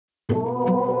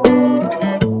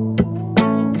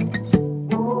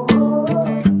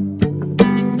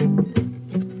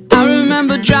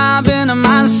driving on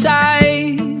my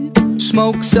side.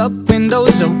 Smoke's up,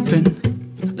 windows open.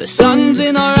 The sun's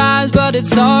in our eyes, but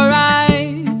it's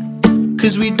alright,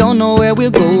 'cause we don't know where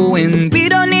we're going. We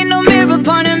don't need no mirror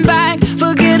pointing back.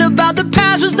 Forget about the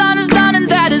past, what's done is done and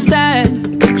that is that.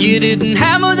 You didn't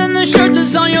have more than the shirt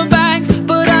that's on your back,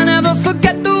 but I'll never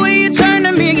forget the way you turned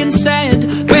to me and said,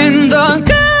 when the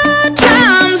good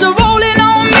times are rolling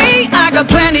on me, I got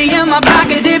plenty in my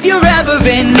pocket if you're ever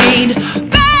in need.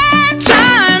 Bad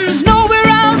times know where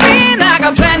I've been, I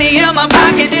got plenty in my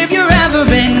pocket if you're ever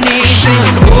in need.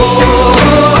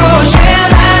 Oh, share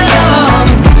that love.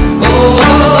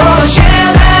 Oh,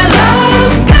 share that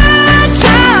love. Good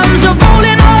times are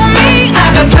rolling on me, I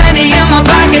got plenty in my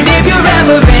pocket if you're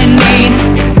ever in need.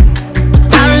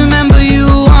 I remember you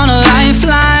on a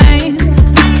lifeline,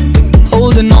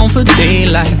 holding on for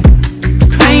daylight,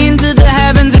 praying to the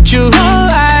heavens that you're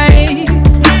alright.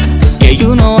 Yeah,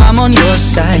 you know I'm on your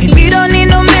side. We don't need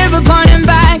no mirror pointing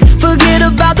back. Forget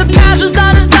about the past, what's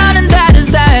done is done and that is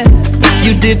that.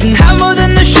 You didn't have more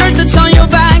than the shirt that's on your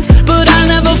back, but I'll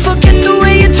never forget the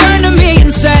way you turned to me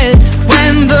and said,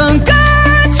 when the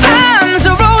good times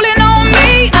are rolling on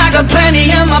me, I got plenty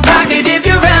in my pocket if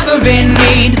you're ever in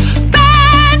need.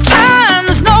 Bad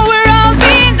times know where I've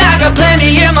been, I got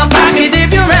plenty in my pocket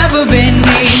if you're ever in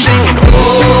need.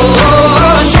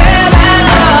 Oh, share that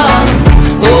love.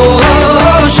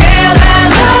 Oh, share that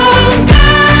love.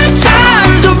 Good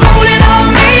times are rolling on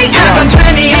me, I got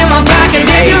plenty in my pocket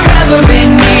if you're ever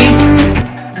in need.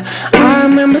 I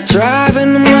remember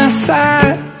driving on my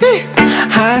side,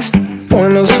 high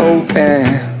windows open,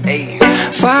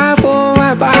 5-4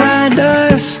 right behind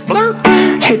us.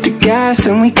 Hit the gas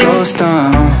and we ghost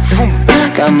on.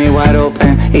 Got me wide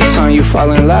open. Each time you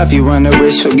fall in love, you run the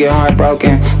risk you'll get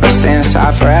heartbroken. Or stay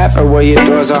inside forever where your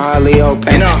doors are hardly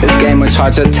open. This game will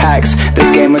charge a tax, this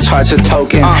game will charge a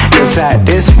token. Cause at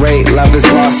this rate, love is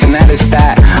lost and that is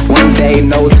that. One day,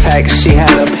 no text, she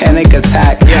had a panic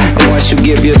attack. And once you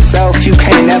give yourself, you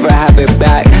can't never have it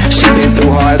back. She been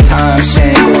through hard times, she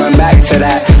ain't going back to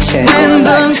that. She ain't going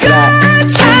back to that.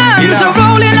 Good times are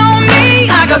rolling on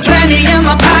me, I got plenty in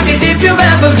my pocket if you're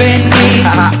ever in need.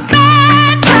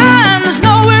 Bad times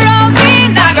know where I've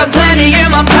been, I got plenty in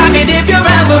my pocket if you're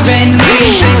ever in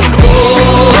need.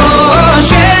 Oh,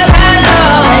 share that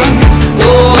love.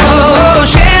 Oh,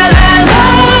 share that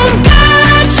love.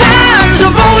 Good times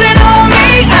are rolling on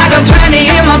me, I got plenty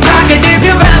in my pocket if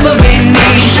you're ever in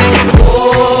need.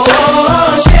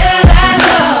 Oh, share that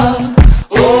love.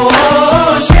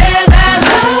 Oh, share that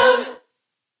love.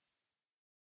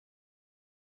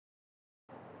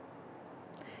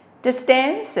 This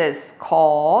dance is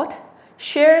called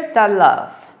Share That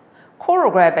Love,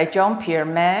 choreographed by Jean-Pierre,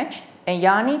 Madge, and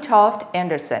Jannie, Tofte,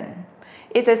 Andersen.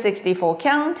 It's a 64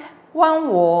 count, one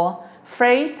wall,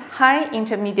 phrase, high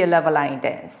intermediate level line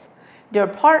dance. There are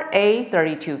part A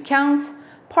 32 counts,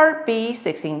 part B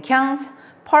 16 counts,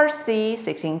 part C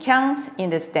 16 counts in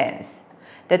this dance.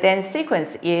 The dance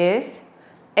sequence is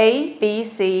A, B,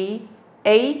 C,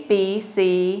 A, B,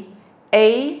 C,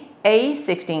 A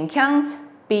 16 counts,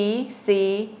 B,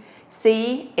 C,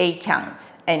 C, 8 counts,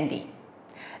 and D.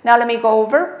 Now let me go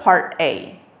over part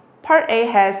A. Part A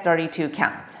has 32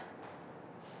 counts.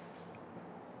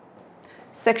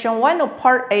 Section 1 of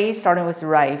part A, starting with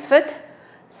right foot,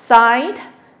 side,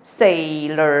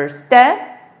 sailor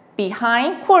step,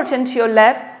 behind, quarter turn to your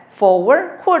left,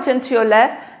 forward, quarter turn to your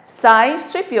left, side,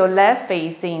 sweep your left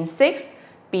facing 6,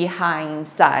 behind,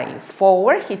 side,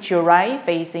 forward, hit your right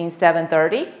facing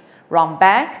 730, round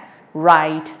back,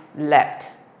 right, left.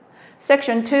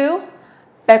 Section 2,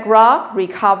 back rock,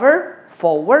 recover,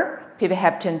 forward, pivot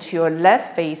half turn to your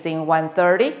left facing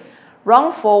 130,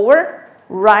 round forward,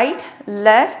 right,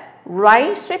 left,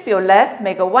 right, sweep your left,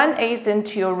 make a 1/8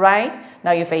 into your right,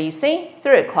 now you're facing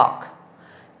 3 o'clock.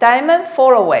 Diamond,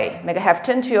 fall away, make a half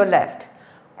turn to your left,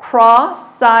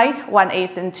 cross, side,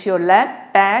 1/8 into your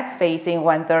left, back facing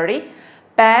 130,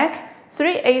 back,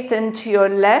 3/8 into your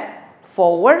left,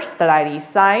 forward, slightly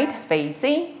side,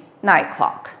 facing 9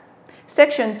 o'clock.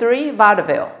 Section 3,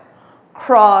 vaudeville.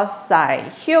 Cross,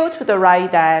 side, heel to the right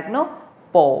diagonal,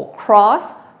 ball, cross,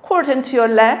 quarter turn to your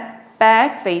left,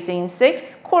 back facing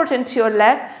 6, quarter turn to your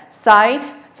left, side,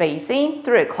 facing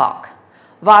 3 o'clock.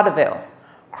 Vaudeville.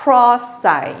 Cross,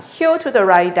 side, heel to the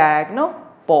right diagonal,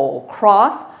 ball,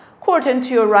 cross, quarter turn to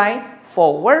your right,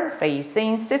 forward,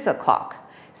 facing 6 o'clock.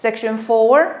 Section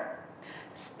 4,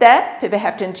 step, pivot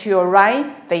half turn to your right,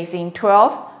 facing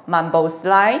 12, mambo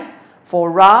slide, for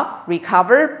rock,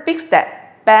 recover, big step,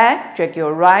 back, drag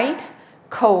your right,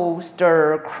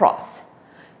 coaster, cross.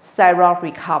 Side rock,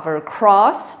 recover,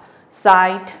 cross,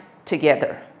 side,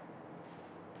 together.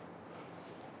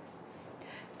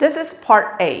 This is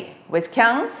part A, which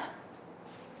counts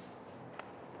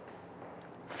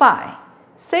 5,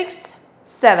 6,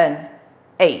 7,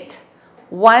 8.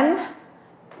 1,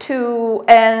 2,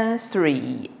 and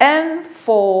 3, and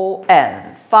 4,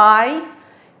 and 5,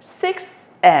 6,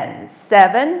 and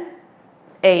 7,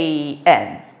 8,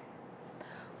 and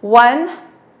 1,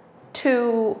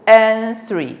 2, and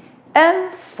 3,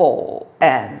 and 4,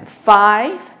 and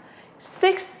 5,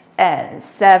 6, and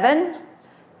 7,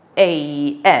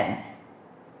 8, and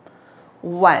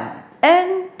 1,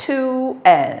 and 2,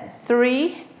 and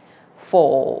 3,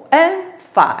 4, and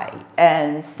 5,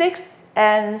 and 6,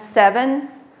 and 7,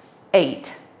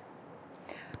 8.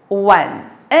 1,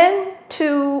 and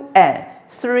 2, and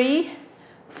 3,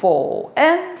 4,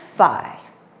 and 5,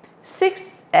 6,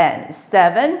 and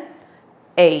 7,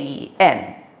 8,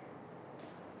 and.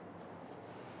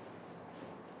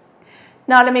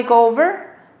 Now let me go over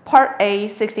part A,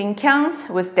 16 counts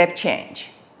with step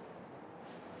change.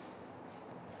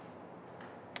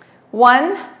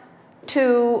 1,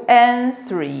 2, and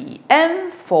 3,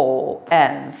 and 4,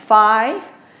 and 5,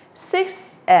 6,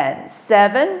 and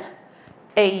 7,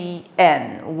 8,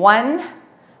 and 1,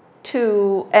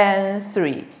 2, and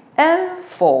 3, and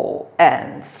 4,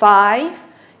 and 5,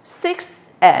 6,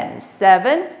 and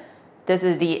 7. This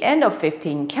is the end of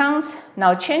 15 counts.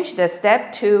 Now change the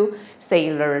step to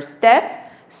sailor step.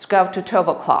 Scale to 12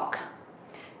 o'clock.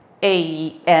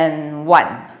 8 and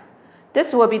 1.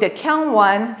 This will be the count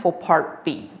 1 for part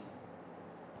B.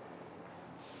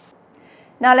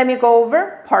 Now let me go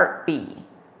over part B.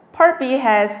 Part B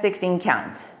has 16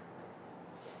 counts.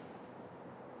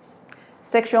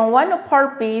 Section 1 of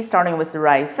part B, starting with the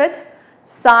right foot,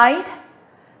 side.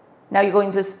 Now you're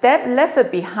going to step left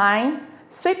foot behind,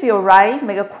 sweep your right,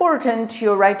 make a quarter turn to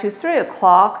your right to 3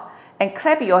 o'clock, and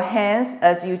clap your hands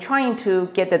as you're trying to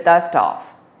get the dust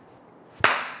off.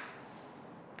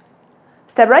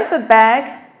 Step right foot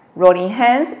back, rolling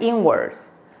hands inwards,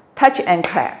 touch and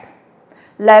clap.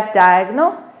 Left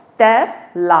diagonal, step,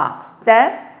 lock,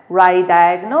 step, right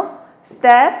diagonal,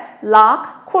 step,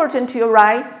 lock, quarter turn to your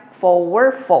right,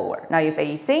 forward, forward. Now you're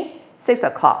facing 6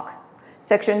 o'clock.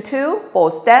 Section 2,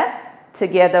 both step,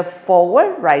 together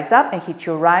forward, rise up and hit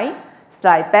your right,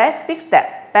 slide back, big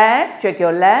step, back, drag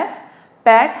your left,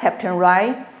 back, half turn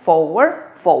right, forward,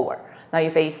 forward. Now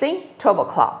you're facing 12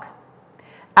 o'clock.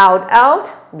 Out,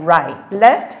 out, right,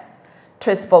 left,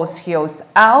 twist both heels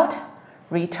out,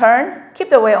 return,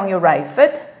 keep the weight on your right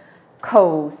foot,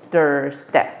 coaster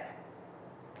step.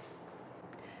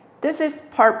 This is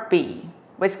part B,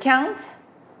 which counts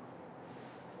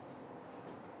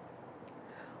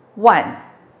 1,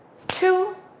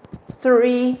 2,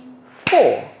 3,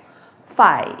 4,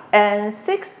 5, and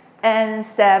 6, and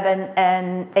 7,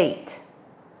 and 8.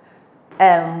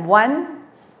 And 1,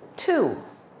 2,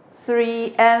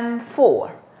 3, and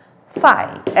 4,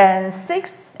 5, and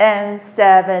 6, and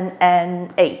 7,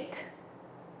 and 8.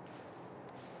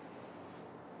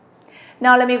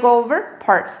 Now let me go over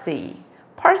part C.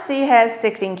 Part C has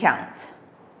 16 counts.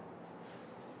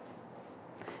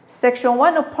 Section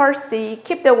 1 of part C,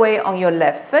 keep the weight on your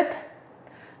left foot.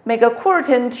 Make a quarter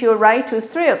turn to your right to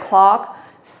 3 o'clock,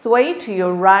 sway to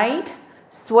your right,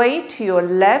 sway to your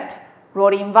left,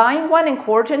 rolling vine 1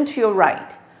 1/4 turn to your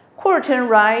right. Quarter turn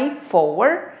right,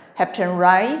 forward, half turn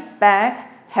right,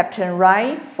 back, half turn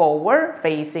right, forward,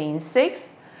 facing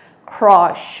 6,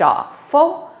 cross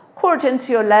shuffle, quarter turn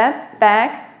to your left,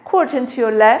 back, quarter turn to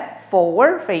your left,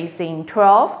 forward, facing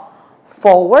 12,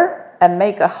 forward, and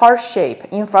make a heart shape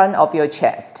in front of your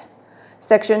chest.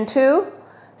 Section 2,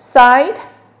 side,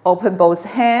 open both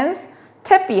hands,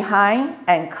 tap behind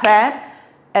and clap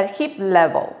at hip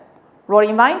level.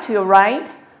 Rolling vine to your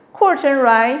right, quarter turn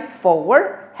right,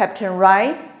 forward, half turn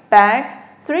right,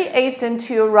 back, 3/8 turn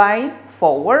to your right,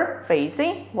 forward,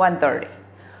 facing 130.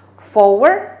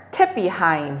 Forward, tap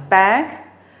behind, back,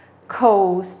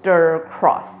 coaster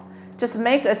cross. Just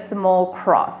make a small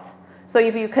cross. So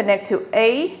if you connect to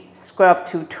A, square up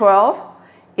to 12.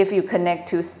 If you connect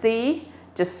to C,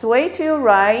 just sway to your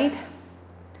right,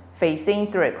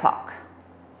 facing 3 o'clock.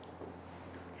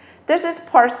 This is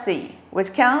part C,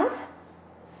 which counts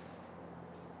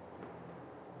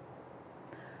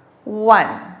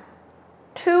 1,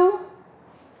 2,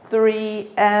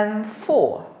 3, and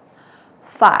 4,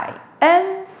 5,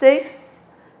 and 6,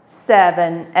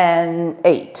 7, and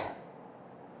 8.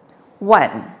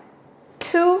 1,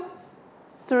 2,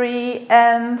 3,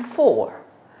 and 4,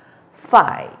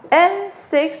 5, and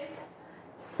 6,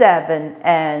 7,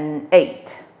 and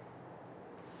 8.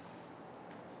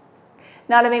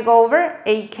 Now let me go over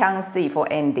 8 count C for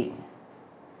ending.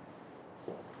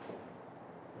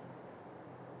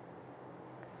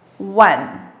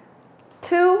 1,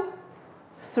 2,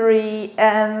 3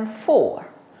 and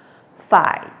 4,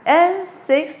 5 and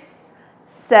 6,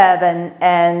 7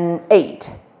 and 8.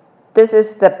 This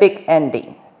is the big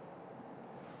ending.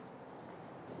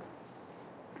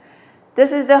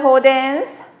 This is the whole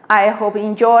dance. I hope you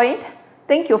enjoyed.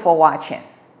 Thank you for watching.